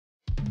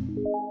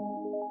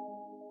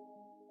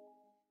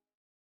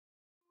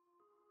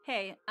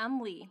Hey, I'm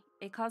Lee,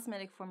 a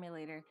cosmetic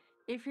formulator.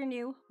 If you're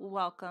new,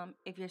 welcome.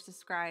 If you're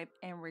subscribed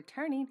and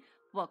returning,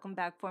 welcome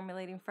back,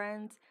 formulating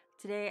friends.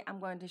 Today, I'm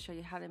going to show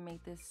you how to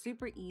make this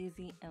super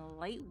easy and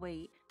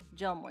lightweight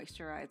gel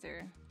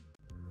moisturizer.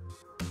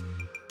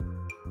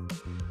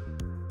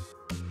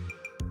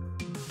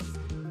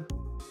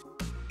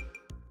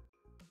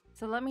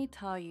 So let me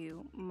tell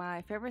you,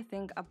 my favorite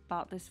thing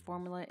about this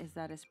formula is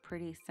that it's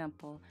pretty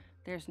simple.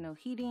 There's no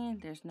heating,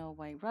 there's no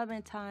white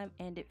rubbing time,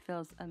 and it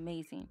feels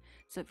amazing.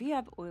 So if you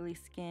have oily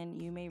skin,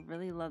 you may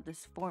really love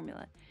this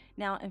formula.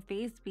 Now in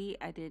phase B,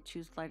 I did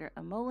choose lighter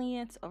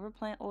emollients over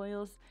plant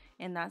oils,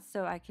 and that's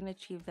so I can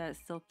achieve that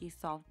silky,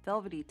 soft,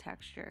 velvety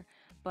texture.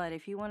 But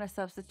if you want to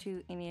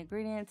substitute any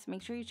ingredients,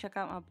 make sure you check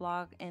out my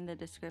blog in the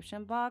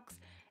description box.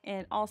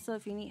 And also,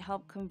 if you need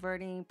help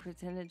converting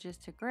percentages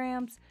to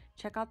grams,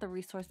 check out the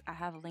resource I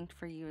have linked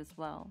for you as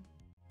well.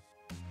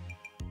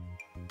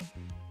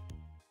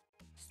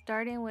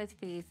 Starting with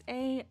phase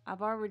A,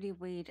 I've already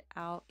weighed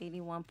out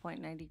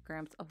 81.90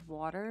 grams of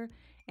water,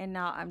 and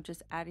now I'm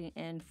just adding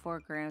in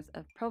 4 grams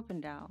of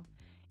propendol.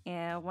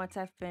 And once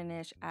I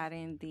finish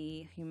adding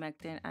the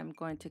humectant, I'm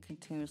going to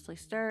continuously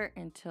stir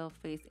until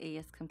phase A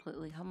is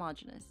completely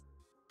homogeneous.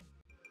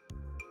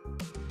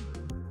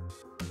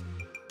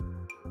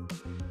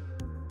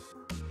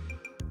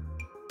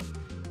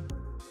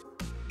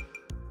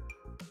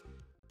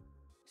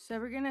 So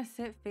we're going to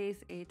set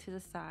phase A to the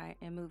side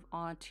and move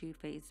on to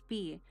phase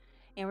B.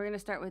 And we're going to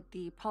start with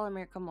the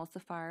polymeric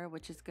emulsifier,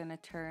 which is going to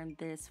turn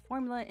this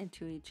formula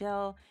into a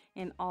gel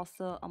and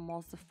also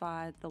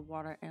emulsify the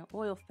water and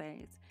oil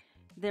phase.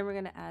 Then we're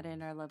going to add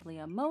in our lovely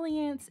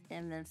emollients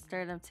and then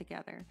stir them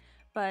together.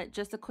 But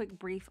just a quick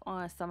brief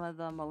on some of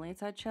the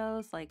emollients I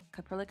chose, like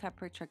caprylic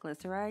caprylic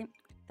triglyceride.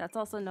 That's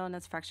also known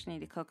as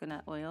fractionated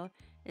coconut oil.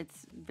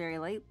 It's very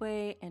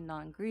lightweight and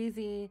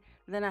non-greasy.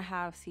 Then I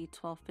have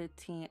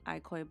C1215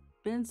 icoy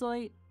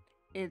benzoate.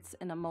 It's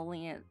an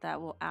emollient that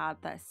will add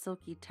that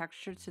silky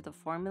texture to the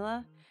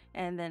formula.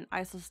 And then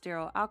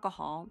isostearyl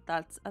alcohol,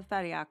 that's a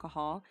fatty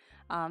alcohol.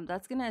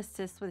 That's going to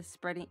assist with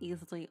spreading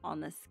easily on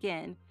the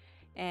skin.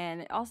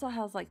 And it also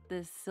has like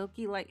this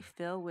silky light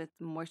feel with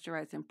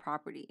moisturizing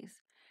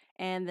properties.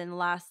 And then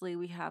lastly,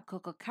 we have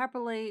cocoa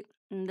caprylic.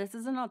 And this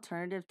is an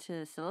alternative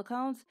to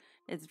silicones.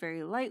 It's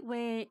very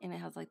lightweight and it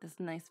has like this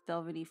nice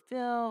velvety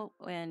feel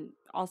and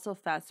also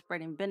fast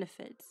spreading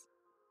benefits.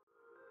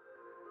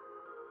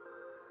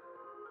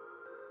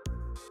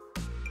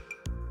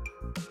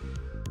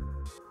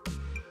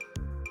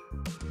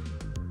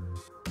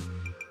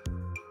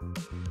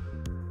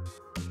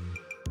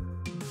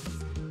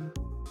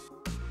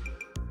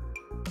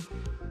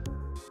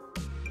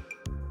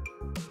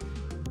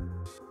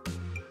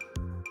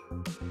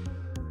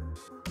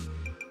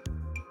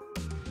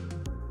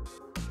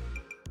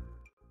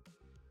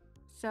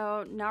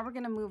 So now we're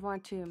going to move on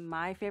to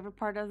my favorite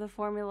part of the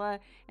formula,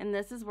 and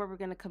this is where we're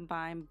going to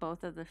combine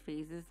both of the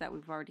phases that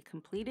we've already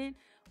completed.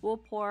 We'll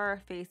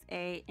pour phase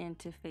A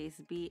into phase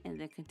B and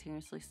then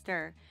continuously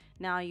stir.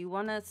 Now you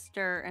want to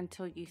stir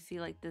until you see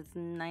like this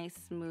nice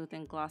smooth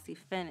and glossy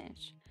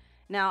finish.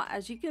 Now,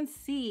 as you can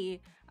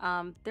see,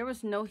 there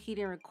was no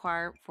heating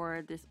required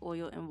for this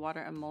oil and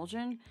water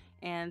emulsion,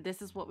 and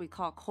this is what we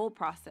call cold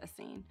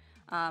processing.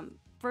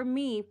 For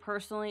me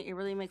personally, it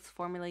really makes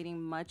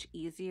formulating much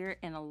easier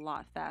and a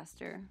lot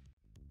faster.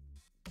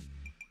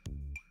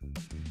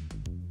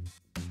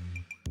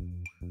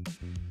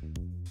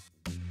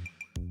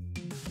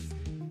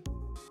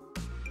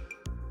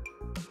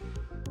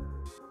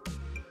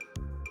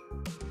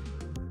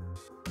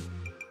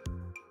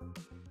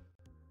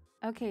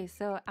 Okay,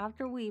 so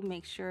after we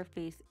make sure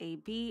phase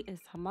AB is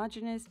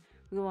homogeneous,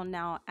 we will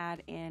now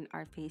add in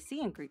our phase C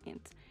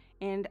ingredients.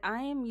 And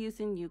I am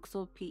using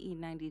Euxyl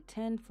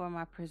PE9010 for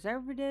my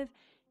preservative,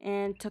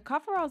 and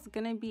tocopherol is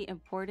going to be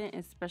important,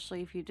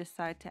 especially if you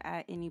decide to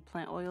add any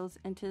plant oils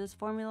into this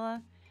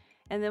formula.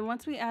 And then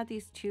once we add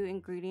these two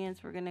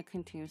ingredients, we're going to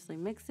continuously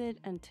mix it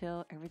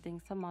until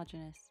everything's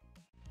homogeneous.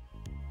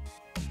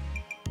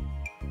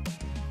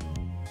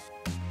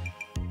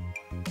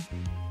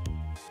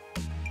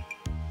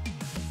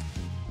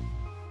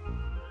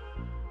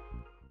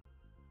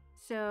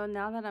 So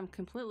now that I'm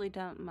completely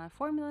done with my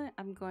formula,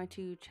 I'm going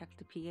to check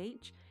the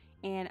pH,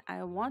 and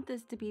I want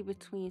this to be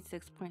between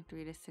 6.3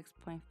 to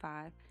 6.5.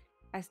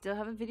 I still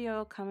have a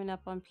video coming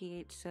up on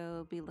pH,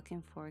 so be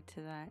looking forward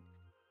to that.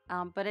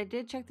 But I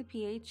did check the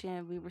pH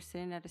and we were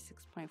sitting at a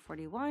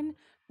 6.41,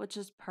 which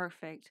is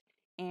perfect.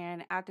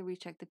 And after we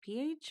check the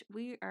pH,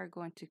 we are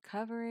going to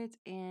cover it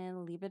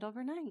and leave it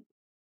overnight.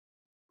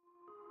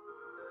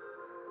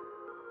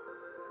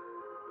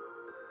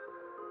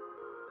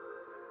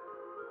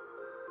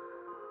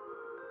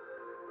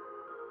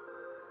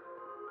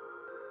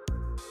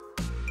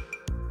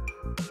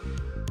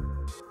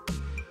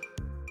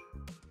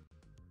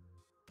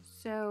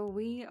 So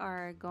we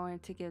are going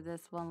to give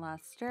this one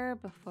last stir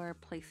before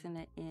placing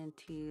it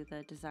into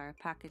the desired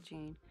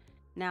packaging.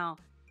 Now,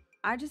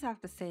 I just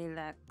have to say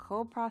that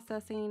cold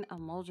processing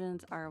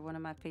emulsions are one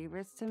of my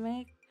favorites to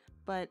make,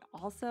 but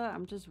also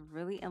I'm just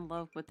really in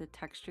love with the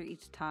texture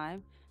each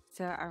time.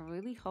 So I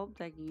really hope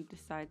that you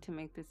decide to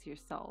make this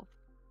yourself.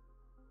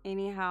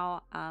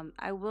 Anyhow,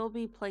 I will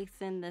be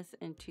placing this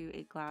into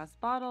a glass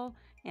bottle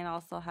and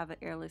also have an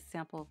airless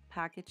sample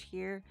package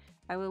here.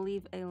 I will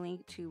leave a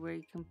link to where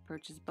you can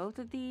purchase both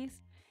of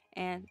these.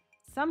 And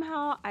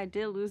somehow I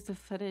did lose the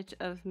footage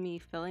of me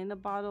filling the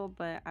bottle,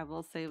 but I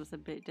will say it was a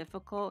bit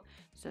difficult.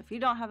 So if you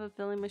don't have a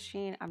filling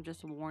machine, I'm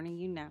just warning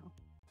you now.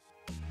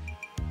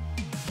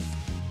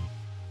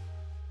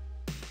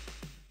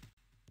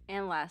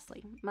 And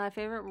lastly, my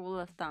favorite rule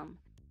of thumb.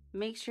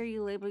 Make sure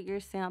you label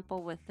your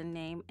sample with the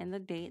name and the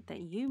date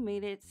that you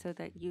made it so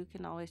that you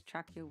can always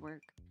track your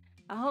work.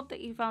 I hope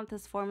that you found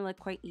this formula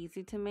quite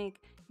easy to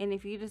make, and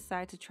if you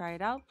decide to try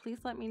it out, please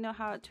let me know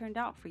how it turned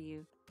out for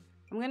you.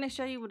 I'm going to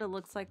show you what it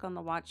looks like on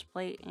the watch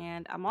plate,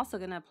 and I'm also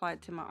going to apply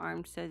it to my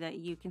arm so that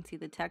you can see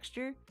the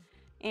texture.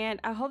 And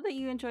I hope that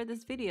you enjoyed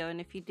this video, and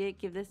if you did,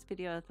 give this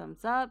video a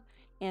thumbs up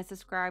and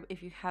subscribe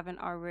if you haven't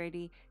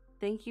already.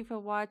 Thank you for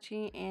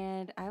watching,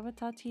 and I will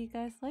talk to you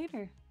guys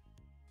later.